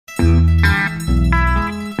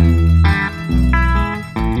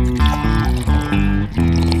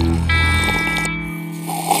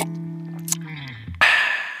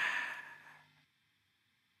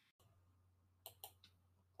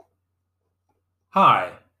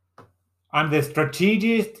Hi, I'm the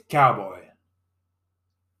strategist cowboy.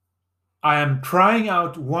 I am trying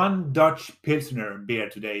out one Dutch Pilsner beer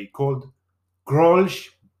today called Grolsch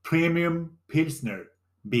Premium Pilsner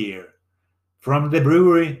beer from the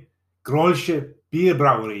brewery Grolsche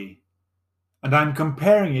Bierbrouwerie, and I'm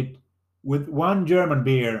comparing it with one German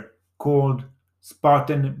beer called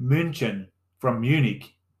Spaten München from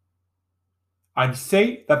Munich. I'd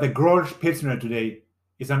say that the Grolsch Pilsner today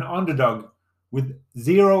is an underdog with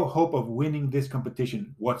zero hope of winning this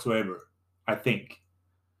competition whatsoever, I think.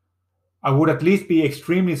 I would at least be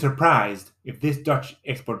extremely surprised if this Dutch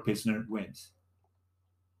export Pilsner wins.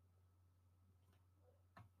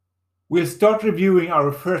 We'll start reviewing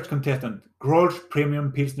our first contestant, Grolsch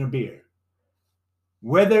Premium Pilsner beer.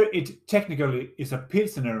 Whether it technically is a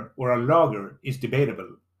Pilsner or a lager is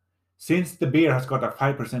debatable, since the beer has got a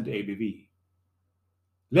 5% ABV.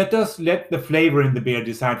 Let us let the flavor in the beer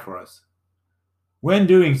decide for us. When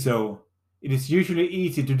doing so, it is usually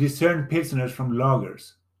easy to discern Pilsners from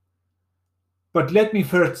lagers. But let me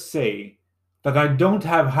first say that I don't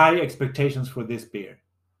have high expectations for this beer.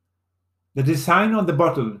 The design on the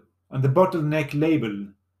bottle and the bottleneck label,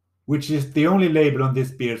 which is the only label on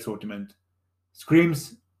this beer assortment,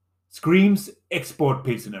 screams export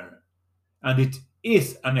Pilsner, and it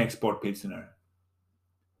is an export Pilsner.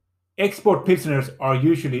 Export Pilsners are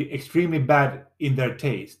usually extremely bad in their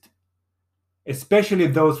taste, especially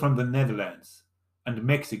those from the Netherlands and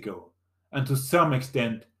Mexico, and to some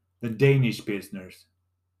extent the Danish Pilsners.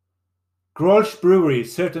 Grolsch Brewery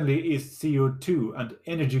certainly is CO2 and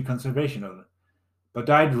energy conservational, but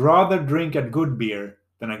I'd rather drink a good beer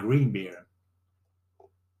than a green beer.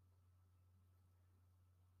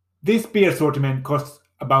 This beer assortment costs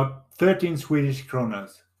about 13 Swedish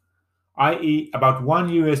kronas, i.e. about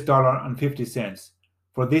 $1.50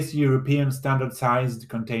 for this European standard sized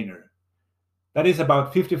container. That is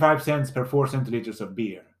about 55 cents per 4 centiliters of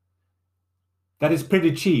beer. That is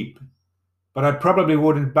pretty cheap, but I probably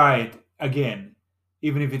wouldn't buy it again,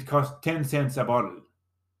 even if it cost 10 cents a bottle.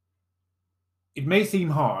 It may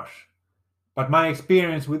seem harsh, but my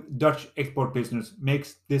experience with Dutch export pilsners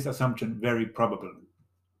makes this assumption very probable.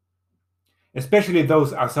 Especially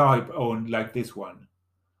those Asahi owned like this one.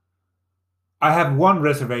 I have one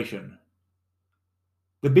reservation.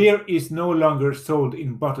 The beer is no longer sold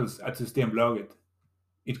in bottles at Systembolaget.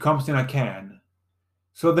 It comes in a can.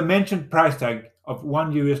 So the mentioned price tag of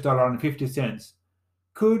 $1.50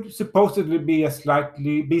 could supposedly be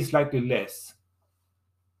slightly less.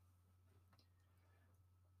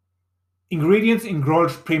 Ingredients in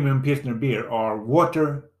Grolsch Premium Pilsner beer are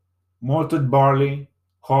water, malted barley,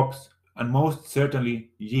 hops, and most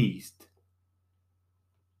certainly yeast.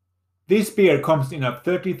 This beer comes in a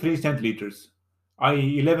 33 centiliters,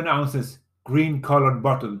 i.e. 11 ounces, green colored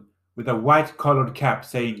bottle with a white colored cap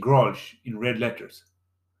saying Grolsch in red letters.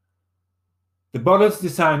 The bottle's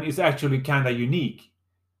design is actually kinda unique,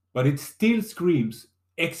 but it still screams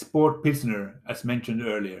export Pilsner as mentioned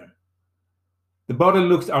earlier. The bottle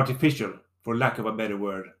looks artificial, for lack of a better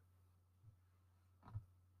word.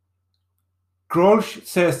 Grolsch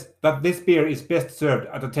says that this beer is best served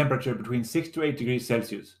at a temperature between 6 to 8 degrees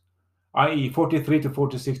Celsius, i.e. 43 to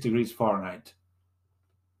 46 degrees Fahrenheit.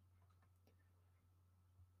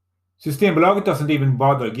 Systembolaget doesn't even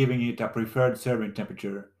bother giving it a preferred serving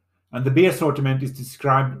temperature, and the beer assortment is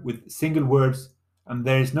described with single words, and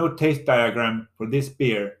there is no taste diagram for this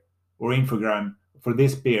beer or infogram for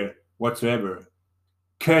this beer whatsoever.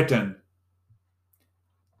 Curtain.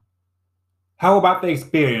 How about the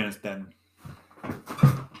experience then?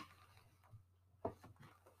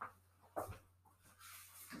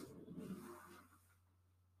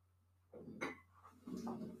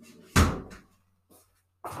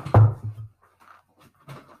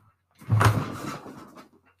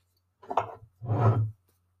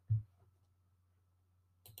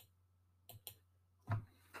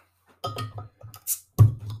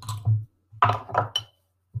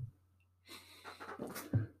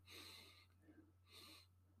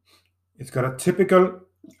 It's got a typical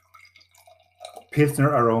Pilsner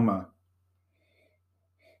aroma.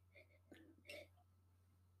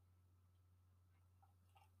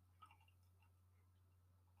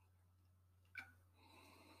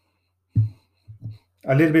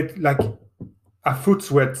 A little bit like a foot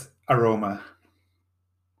sweat aroma.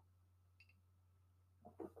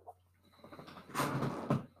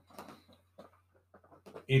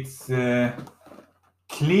 It's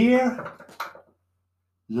clear,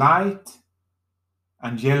 light,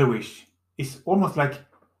 and yellowish. It's almost like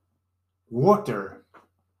water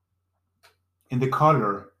in the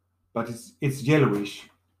color, but it's yellowish.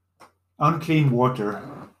 Unclean water.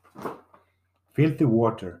 Filthy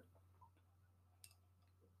water.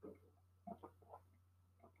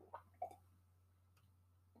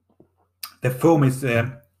 The foam is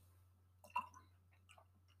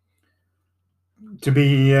to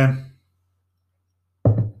be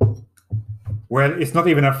well, it's not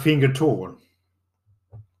even a finger tall.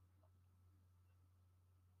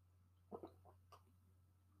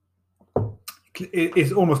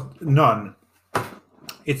 It's almost none.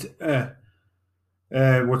 It's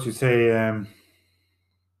what you say.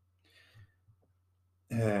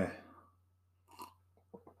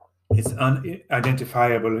 It's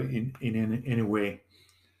unidentifiable in any way.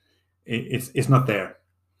 It's not there.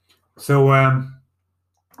 So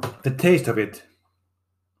the taste of it.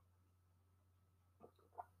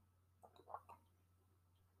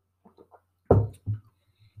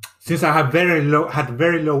 Since I had very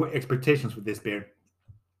low expectations with this beer,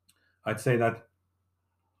 I'd say that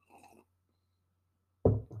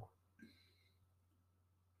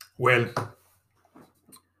well,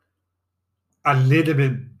 a little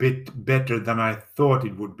bit better than I thought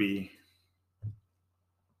it would be.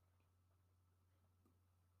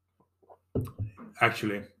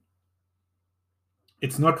 Actually,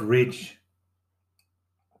 it's not rich.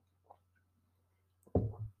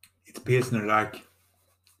 It's Pilsner-like.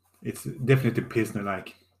 It's definitely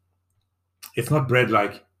Pilsner-like. It's not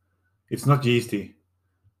bread-like. It's not yeasty.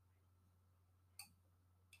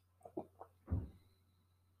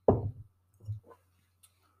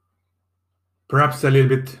 Perhaps a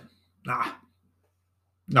little bit,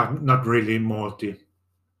 not really malty.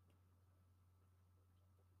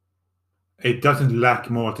 It doesn't lack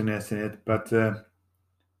maltiness in it, but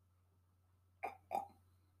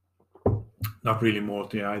not really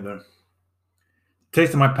malty either.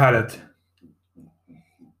 Taste of my palate.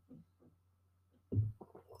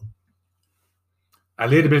 A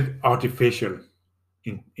little bit artificial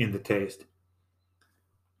in the taste.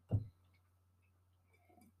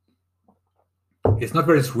 It's not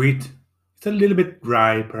very sweet. It's a little bit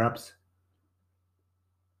dry, perhaps.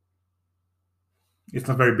 It's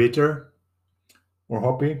not very bitter or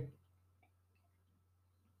hoppy.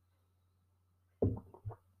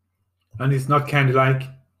 And it's not candy-like.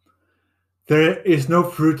 There is no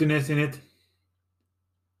fruitiness in it.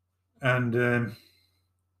 And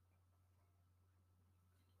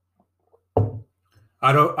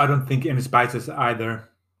I don't think any spices either.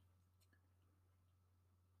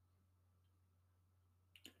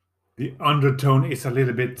 The undertone is a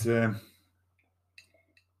little bit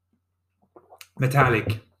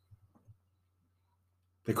metallic.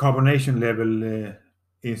 The carbonation level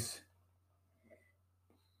is,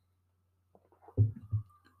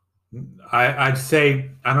 I'd say,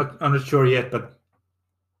 I'm not sure yet, but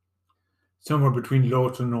somewhere between low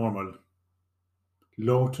to normal.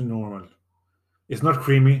 Low to normal. It's not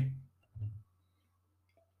creamy.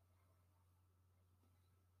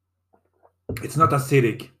 It's not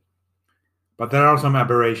acidic. But there are some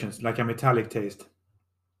aberrations, like a metallic taste.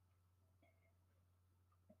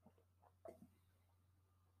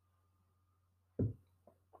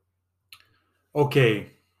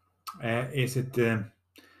 Okay. Is it...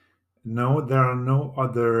 no, there are no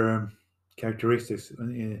other characteristics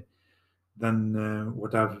than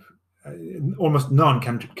what I've... almost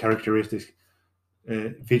non-characteristic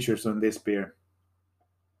features on this beer.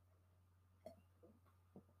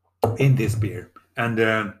 In this beer.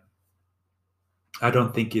 And I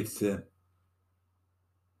don't think it's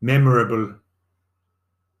memorable.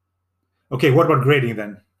 Okay, what about grading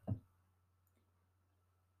then?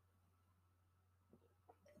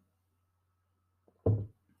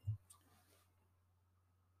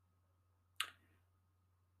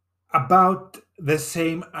 About the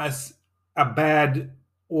same as a bad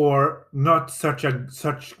or not such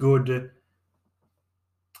good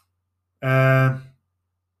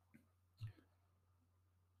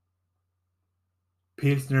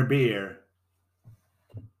Pilsner beer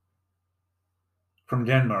from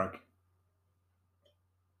Denmark.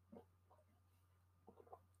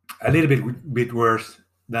 A little bit worse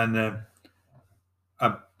than a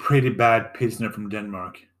pretty bad Pilsner from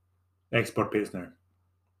Denmark, export Pilsner.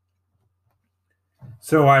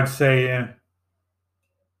 So I'd say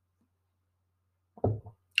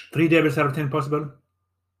 3 devils out of 10 possible.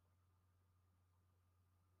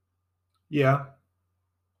 Yeah,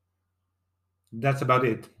 that's about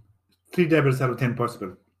it. 3 devils out of 10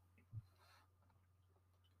 possible.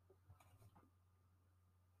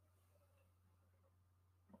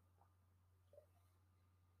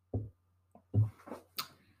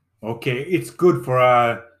 Okay, it's good for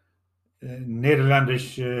a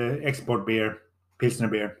Netherlandish export beer, Pilsner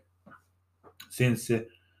beer, since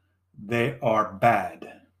they are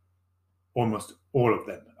bad. Almost all of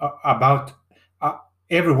them. About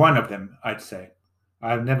every one of them, I'd say.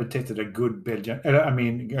 I've never tasted a good Belgian,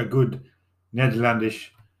 a good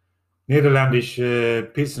Netherlandish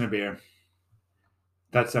Pilsner beer.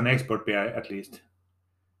 That's an export beer, at least.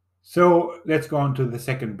 So let's go on to the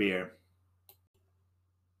second beer.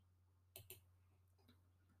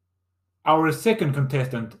 Our second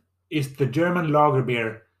contestant is the German lager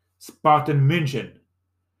beer Spaten München.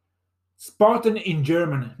 Spaten in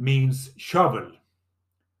German means shovel.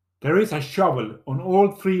 There is a shovel on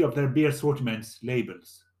all three of their beer assortments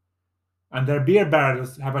labels, and their beer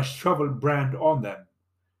barrels have a shovel brand on them.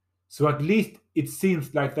 So at least it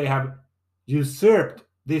seems like they have usurped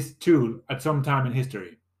this tool at some time in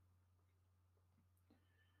history.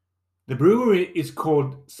 The brewery is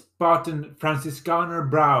called Spaten Franziskaner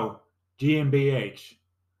Brau GmbH,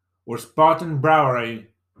 or Spaten Brauerei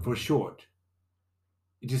for short.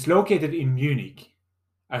 It is located in Munich,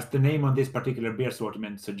 as the name on this particular beer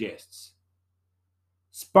assortment suggests.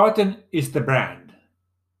 Spaten is the brand.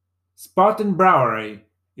 Spaten Brauerei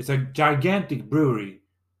is a gigantic brewery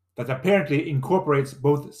that apparently incorporates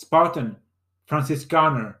both Spaten,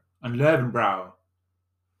 Franziskaner, and Löwenbräu.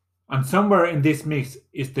 And somewhere in this mix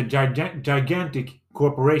is the gigantic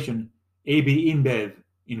corporation AB InBev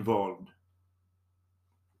involved.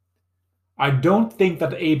 I don't think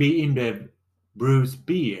that AB InBev brews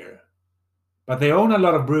beer, but they own a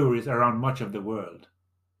lot of breweries around much of the world.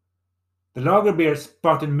 The lager beer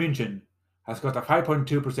Spaten München has got a 5.2%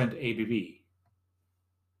 ABV.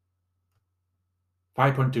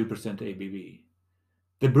 5.2% ABV.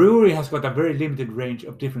 The brewery has got a very limited range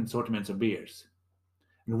of different assortments of beers,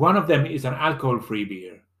 and one of them is an alcohol-free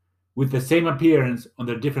beer, with the same appearance on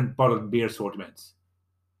their different bottled beer assortments.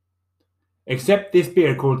 Except this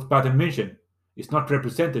beer called Spaten München is not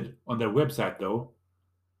represented on their website though.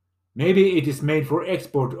 Maybe it is made for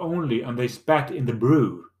export only and they spat in the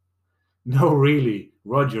brew. No, really,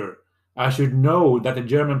 Roger, I should know that the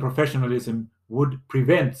German professionalism would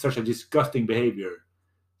prevent such a disgusting behavior.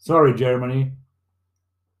 Sorry, Germany.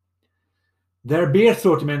 Their beer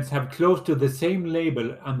assortments have close to the same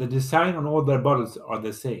label and the design on all their bottles are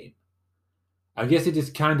the same. I guess it is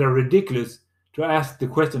kinda ridiculous to ask the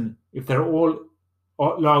question if they're all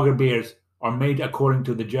lager beers are made according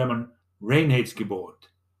to the German Reinheitsgebot.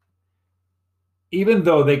 Even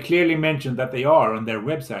though they clearly mention that they are on their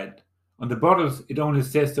website, on the bottles it only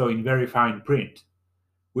says so in very fine print,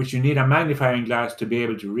 which you need a magnifying glass to be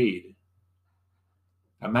able to read.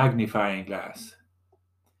 A magnifying glass.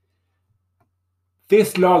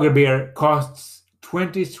 This lager beer costs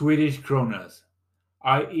 20 Swedish kronas,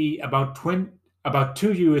 i.e. about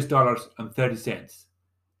 $2 and 30 cents.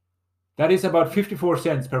 That is about 54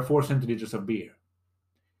 cents per 4 centiliters of beer.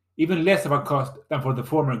 Even less of a cost than for the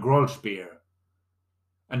former Grolsch beer.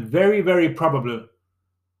 And very, very probable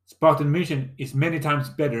Spaten München is many times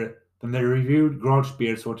better than the reviewed Grolsch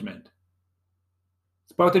beer assortment.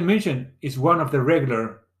 Spaten München is one of the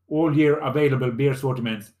regular, all-year available beer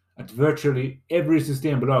assortments at virtually every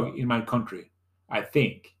Systembolag in my country, I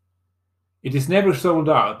think. It is never sold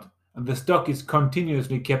out, and the stock is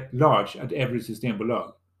continuously kept large at every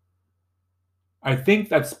Systembolag. I think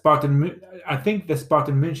the Spaten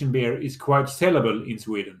München beer is quite sellable in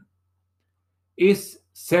Sweden. Is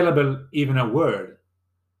sellable even a word?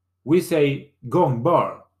 We say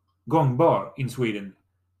gångbar in Sweden,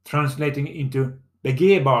 translating into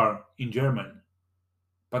begehbar in German.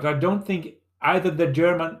 But I don't think either the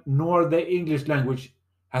German nor the English language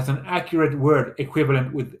has an accurate word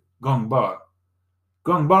equivalent with gångbar.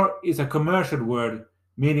 Gångbar is a commercial word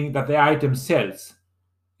meaning that the item sells.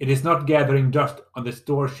 It is not gathering dust on the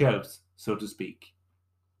store shelves, so to speak.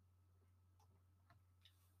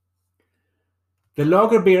 The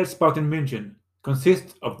lager beer Spaten München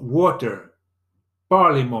consists of water,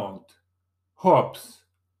 barley malt, hops,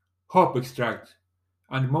 hop extract,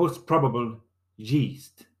 and most probable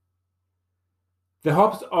yeast. The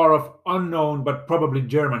hops are of unknown but probably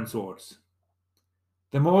German sorts.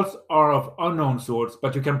 The malts are of unknown sorts,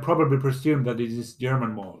 but you can probably presume that it is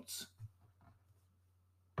German malts.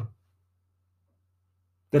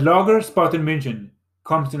 The lager Spaten München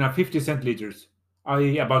comes in a 50 centiliters,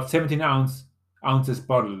 i.e. about 17 ounces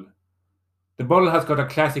bottle. The bottle has got a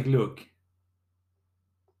classic look.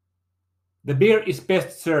 The beer is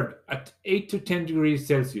best served at 8 to 10 degrees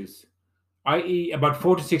Celsius, i.e. about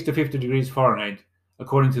 46 to 50 degrees Fahrenheit,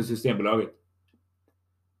 according to Systembolaget.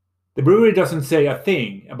 The brewery doesn't say a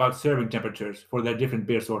thing about serving temperatures for their different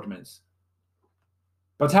beer assortments.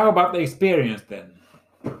 But how about the experience then?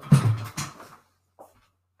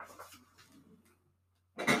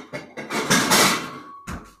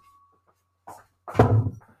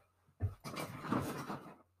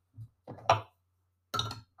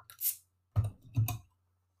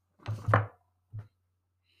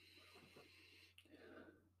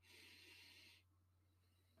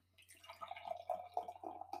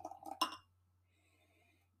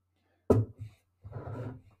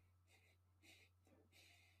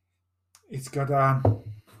 It's got a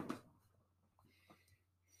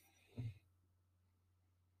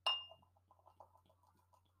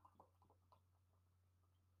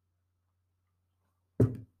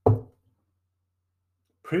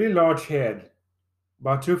pretty large head,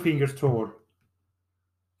 about 2 fingers tall,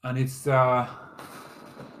 and it's light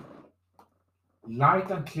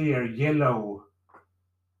and clear yellow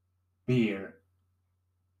beer.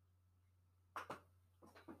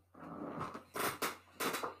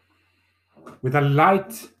 With a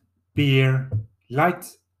light beer,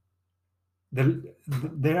 the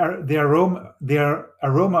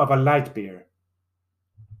aroma of a light beer.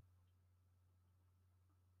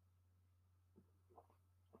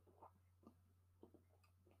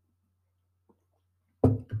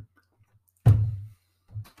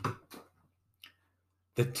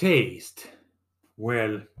 The taste,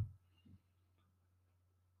 well,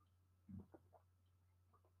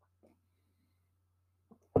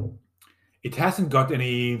 it hasn't got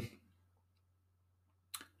any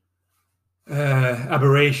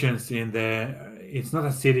aberrations in the. It's not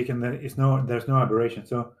acidic, and there's no aberration.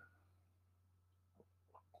 So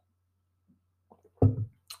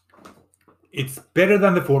it's better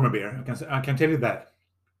than the former beer. I can tell you that.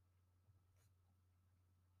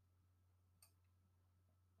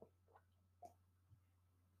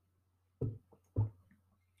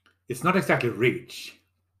 It's not exactly rich.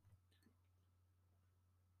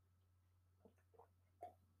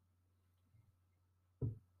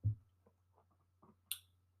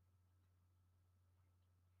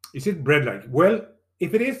 Is it bread-like? Well,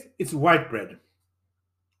 if it is, it's white bread.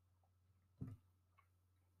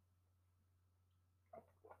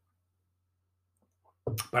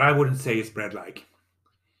 But I wouldn't say it's bread-like.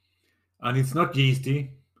 And it's not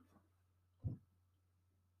yeasty.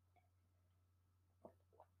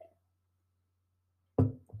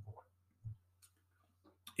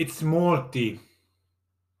 It's malty.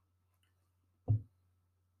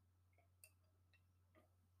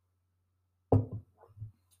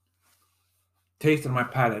 Taste on my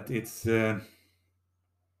palate, it's I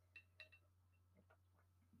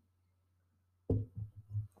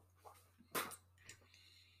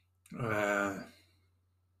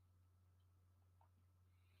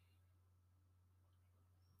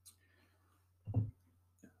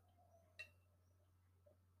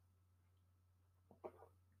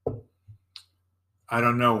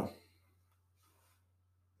don't know,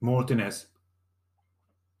 maltiness.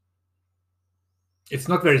 It's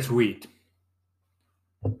not very sweet.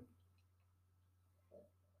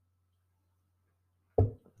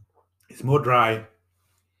 It's more dry.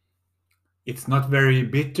 It's not very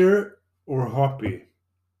bitter or hoppy.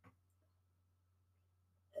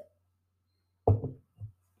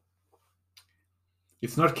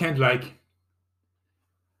 It's not kind of like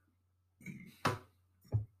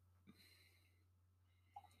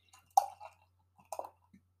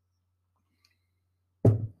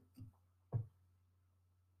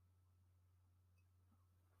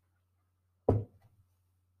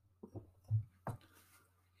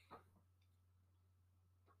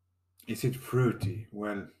is it fruity?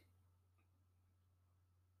 Well,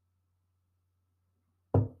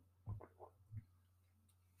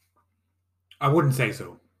 I wouldn't say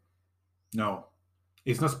so. No.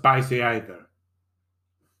 It's not spicy either.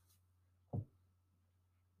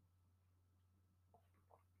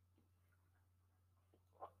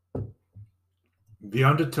 The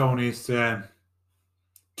undertone is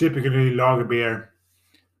typically lager beer.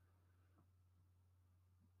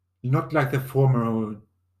 Not like the former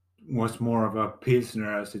was more of a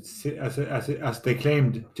pilsner as they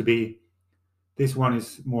claimed to be. This one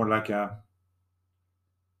is more like a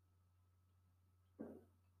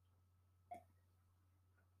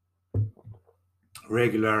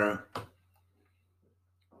regular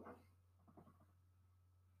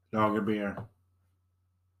lager beer.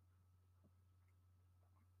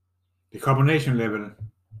 The carbonation level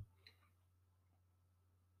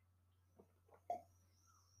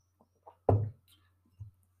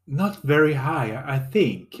not very high, I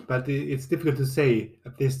think, but it's difficult to say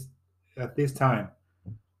at this time.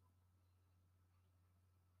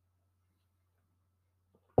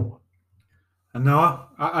 No,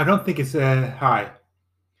 I don't think it's high.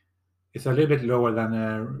 It's a little bit lower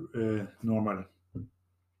than normal.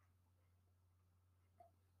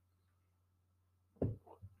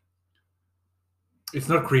 It's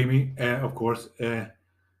not creamy, of course.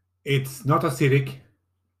 It's not acidic.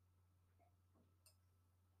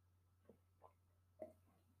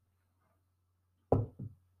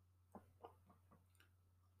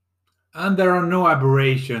 And there are no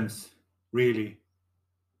aberrations, really.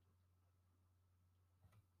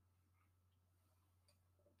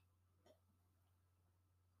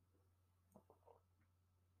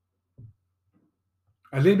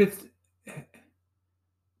 A little bit,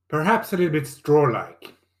 perhaps a little bit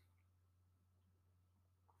straw-like.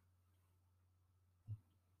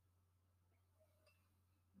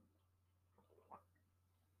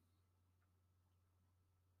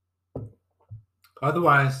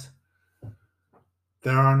 Otherwise,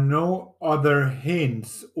 there are no other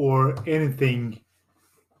hints or anything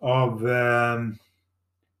of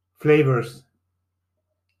flavors.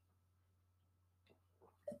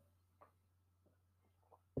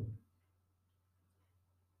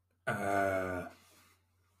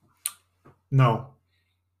 No.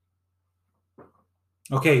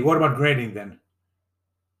 Okay, what about grading then?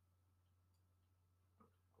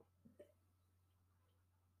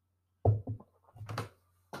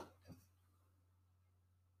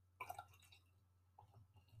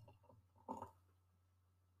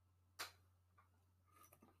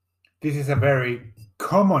 This is a very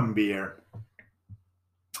common beer.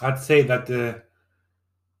 I'd say that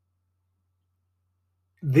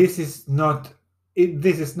this is not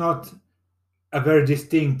a very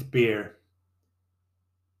distinct beer.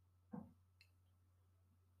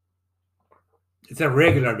 It's a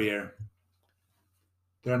regular beer.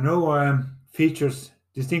 There are no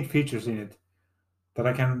distinct features in it that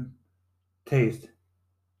I can taste.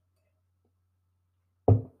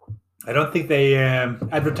 I don't think they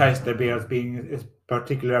advertise their beer as being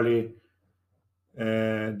particularly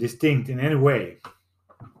distinct in any way.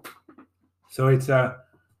 So it's a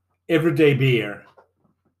everyday beer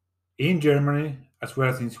in Germany as well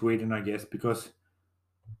as in Sweden, I guess, because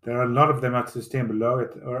there are a lot of them at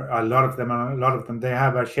Systembolaget, or a lot of them. They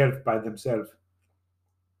have a shelf by themselves.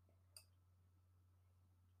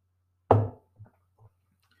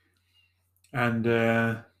 And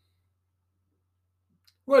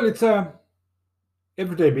well, it's a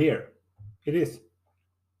everyday beer. It is.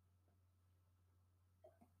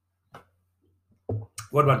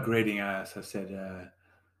 What about grading? As I said,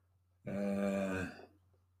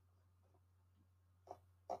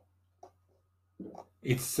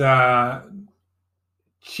 it's a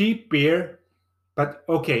cheap beer, but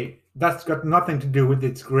okay, that's got nothing to do with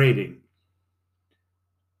its grading.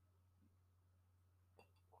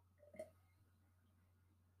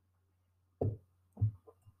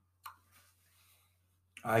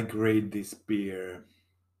 I grade this beer.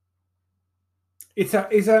 It's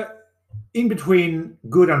a in between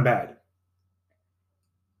good and bad.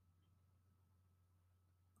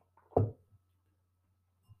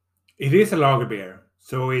 It is a lager beer,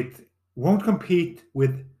 so it won't compete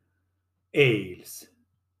with ales.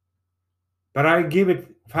 But I give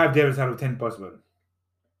it 5 devils out of 10 possible.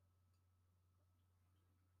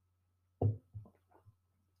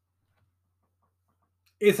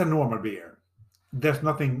 It's a normal beer. There's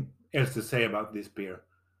nothing else to say about this beer.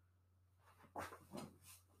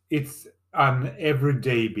 It's an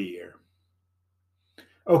everyday beer.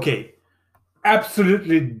 Okay,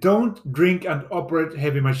 absolutely don't drink and operate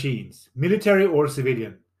heavy machines, military or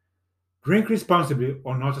civilian. Drink responsibly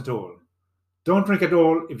or not at all. Don't drink at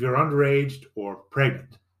all if you're underage or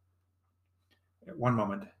pregnant. One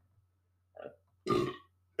moment.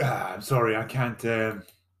 I'm sorry, I can't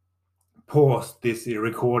pause this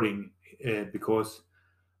recording because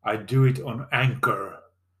I do it on Anchor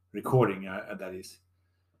recording, that is.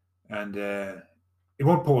 And it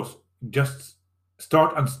won't pause, just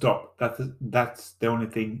start and stop. That's the only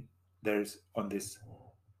thing there's on this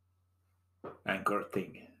Anchor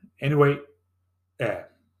thing. Anyway, yeah.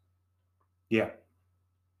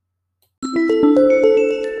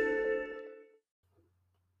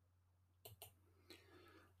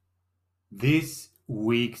 This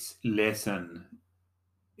week's lesson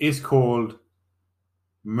is called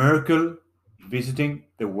Merkel Visiting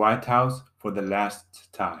the White House for the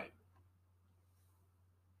Last Time.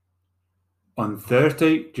 On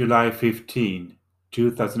Thursday, July 15,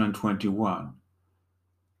 2021,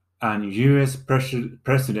 an US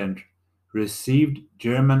president received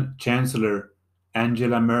German Chancellor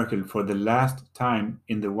Angela Merkel for the last time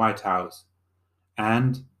in the White House,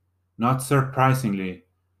 and, not surprisingly,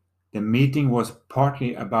 the meeting was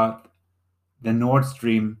partly about the Nord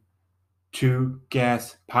Stream 2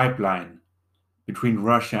 gas pipeline between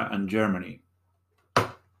Russia and Germany.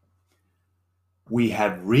 We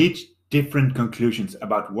have reached different conclusions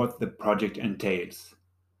about what the project entails,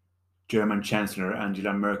 German Chancellor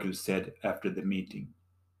Angela Merkel said after the meeting.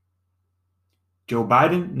 Joe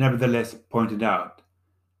Biden nevertheless pointed out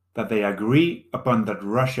that they agree upon that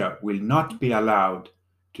Russia will not be allowed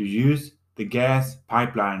to use the gas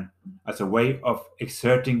pipeline as a way of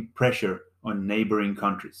exerting pressure on neighboring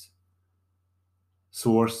countries.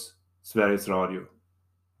 Source: Sveriges Radio.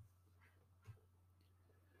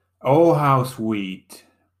 Oh, how sweet.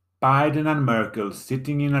 Biden and Merkel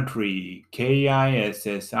sitting in a tree,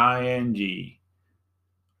 KISSING.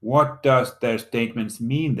 What does their statements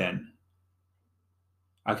mean then?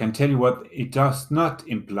 I can tell you what it does not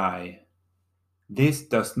imply. This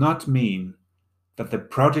does not mean that the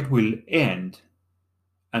project will end,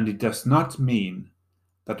 and it does not mean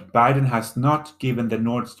that Biden has not given the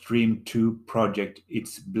Nord Stream 2 project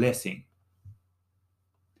its blessing.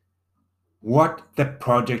 What the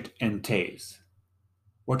project entails.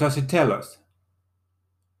 What does it tell us?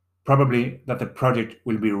 Probably that the project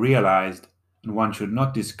will be realized, and one should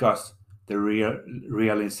not discuss the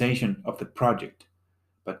realization of the project,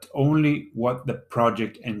 but only what the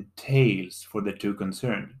project entails for the two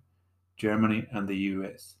concerned, Germany and the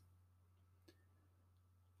US.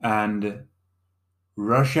 And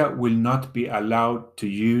Russia will not be allowed to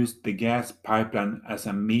use the gas pipeline as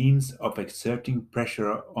a means of exerting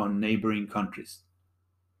pressure on neighboring countries.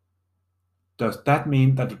 Does that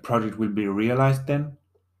mean that the project will be realized then?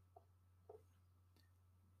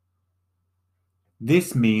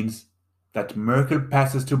 This means that Merkel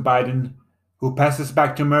passes to Biden, who passes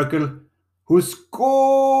back to Merkel, who scores!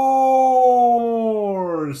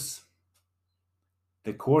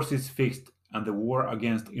 The course is fixed, and the war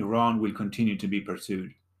against Iran will continue to be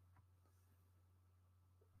pursued.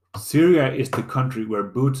 Syria is the country where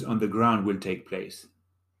boots on the ground will take place.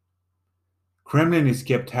 Kremlin is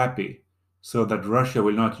kept happy so that Russia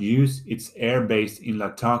will not use its air base in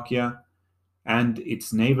Latakia and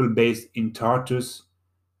its naval base in Tartus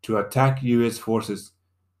to attack US forces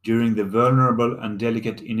during the vulnerable and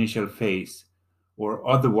delicate initial phase, or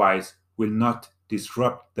otherwise will not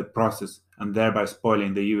disrupt the process and thereby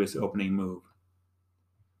spoiling the US opening move.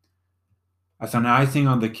 As an icing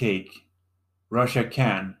on the cake, Russia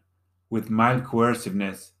can, with mild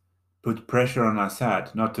coerciveness, put pressure on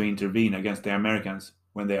Assad not to intervene against the Americans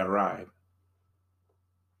when they arrive.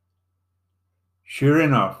 Sure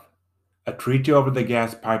enough, a treaty over the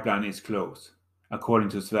gas pipeline is close, according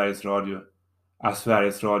to Sveriges Radio, a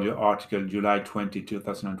Sveriges Radio article July 20,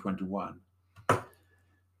 2021.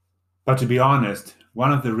 But to be honest,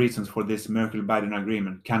 one of the reasons for this Merkel-Biden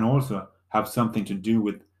agreement can also have something to do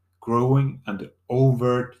with growing and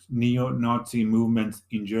overt neo-Nazi movements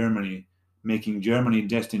in Germany, making Germany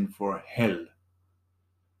destined for hell.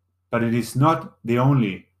 But it is not the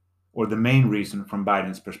only or the main reason from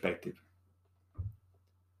Biden's perspective.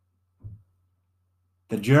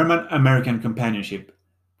 The German-American companionship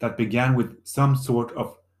that began with some sort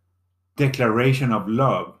of declaration of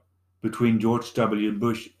love between George W.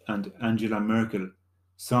 Bush and Angela Merkel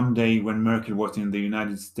someday when Merkel was in the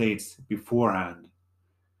United States beforehand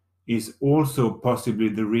is also possibly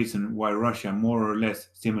the reason why Russia more or less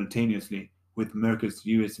simultaneously with Merkel's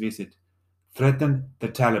US visit threatened the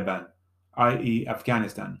Taliban, i.e.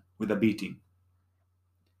 Afghanistan, with a beating.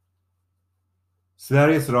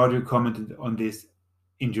 Sveriges Radio commented on this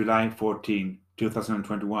in July 14,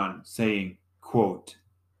 2021, saying, quote,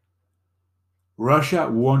 Russia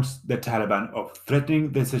warns the Taliban of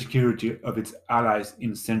threatening the security of its allies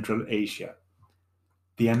in Central Asia.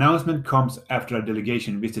 The announcement comes after a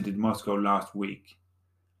delegation visited Moscow last week.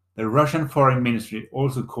 The Russian Foreign Ministry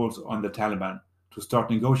also calls on the Taliban to start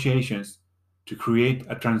negotiations to create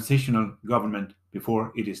a transitional government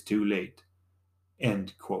before it is too late.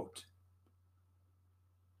 End quote.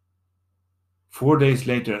 4 days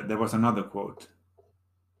later, there was another quote.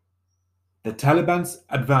 The Taliban's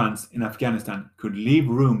advance in Afghanistan could leave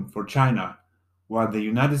room for China while the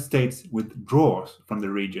United States withdraws from the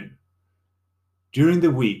region. During the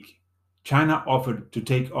week, China offered to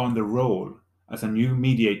take on the role as a new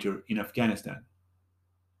mediator in Afghanistan.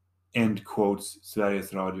 End quotes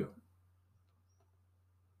Sveriges Radio.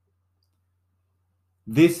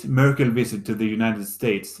 This Merkel visit to the United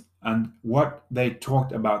States and what they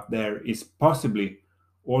talked about there is possibly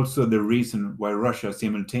also the reason why Russia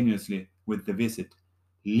simultaneously with the visit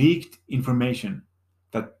leaked information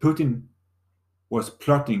that Putin was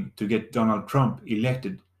plotting to get Donald Trump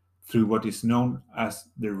elected through what is known as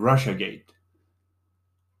the Russiagate.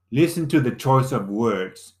 Listen to the choice of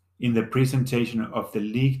words in the presentation of the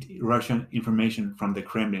leaked Russian information from the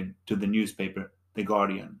Kremlin to the newspaper The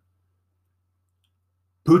Guardian.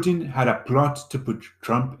 Putin had a plot to put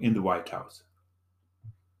Trump in the White House.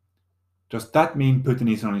 Does that mean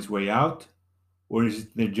Putin is on his way out, or is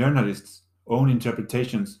it the journalists' own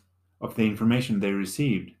interpretations of the information they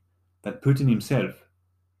received that Putin himself,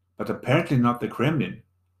 but apparently not the Kremlin,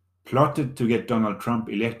 plotted to get Donald Trump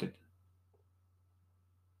elected?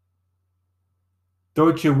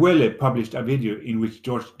 Deutsche Welle published a video in which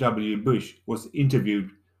George W. Bush was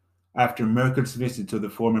interviewed after Merkel's visit to the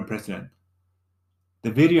former president.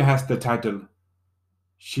 The video has the title,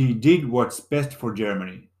 "She Did What's Best for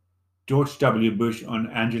Germany, George W. Bush on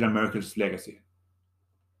Angela Merkel's Legacy."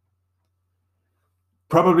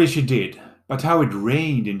 Probably she did, but how it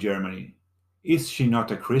rained in Germany. Is she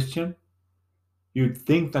not a Christian? You'd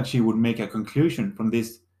think that she would make a conclusion from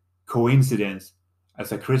this coincidence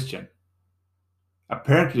as a Christian.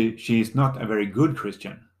 Apparently, she is not a very good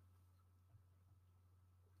Christian.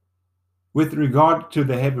 With regard to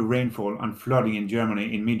the heavy rainfall and flooding in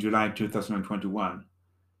Germany in mid-July 2021,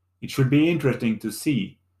 it should be interesting to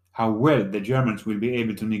see how well the Germans will be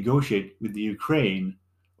able to negotiate with the Ukraine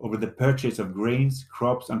over the purchase of grains,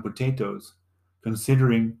 crops, and potatoes,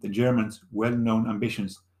 considering the Germans' well-known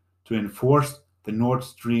ambitions to enforce the Nord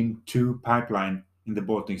Stream 2 pipeline in the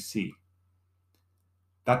Baltic Sea.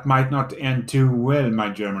 That might not end too well,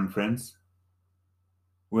 my German friends.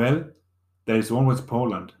 Well, there is always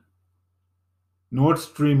Poland. Nord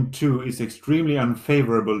Stream 2 is extremely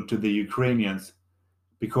unfavorable to the Ukrainians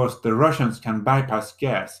because the Russians can bypass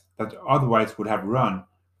gas that otherwise would have run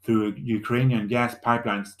through Ukrainian gas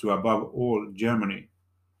pipelines to above all Germany.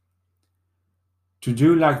 To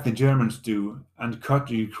do like the Germans do and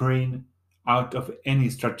cut Ukraine out of any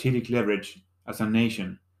strategic leverage as a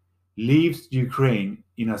nation leaves Ukraine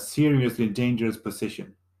in a seriously dangerous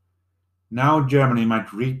position. Now Germany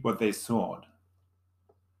might reap what they sowed.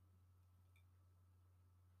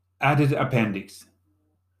 Added appendix.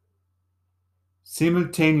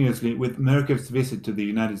 Simultaneously with Merkel's visit to the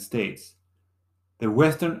United States, the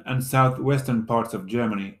western and southwestern parts of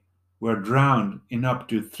Germany were drowned in up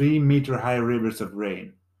to 3-meter-high rivers of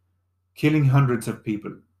rain, killing hundreds of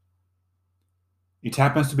people. It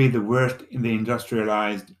happens to be the worst in the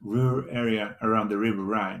industrialized Ruhr area around the River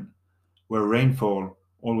Rhine, where rainfall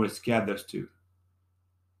always gathers to.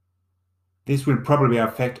 This will probably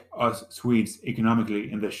affect us Swedes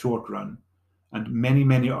economically in the short run, and many,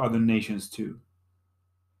 many other nations too.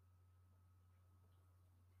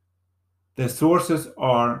 The sources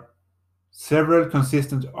are several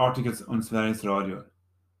consistent articles on Sveriges Radio,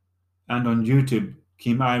 and on YouTube,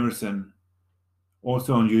 Kim Iversen,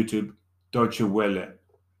 also on YouTube, Deutsche Welle.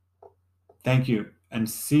 Thank you, and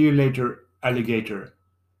see you later, alligator,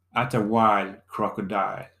 at a while,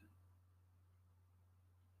 crocodile.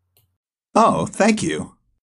 Oh, thank you.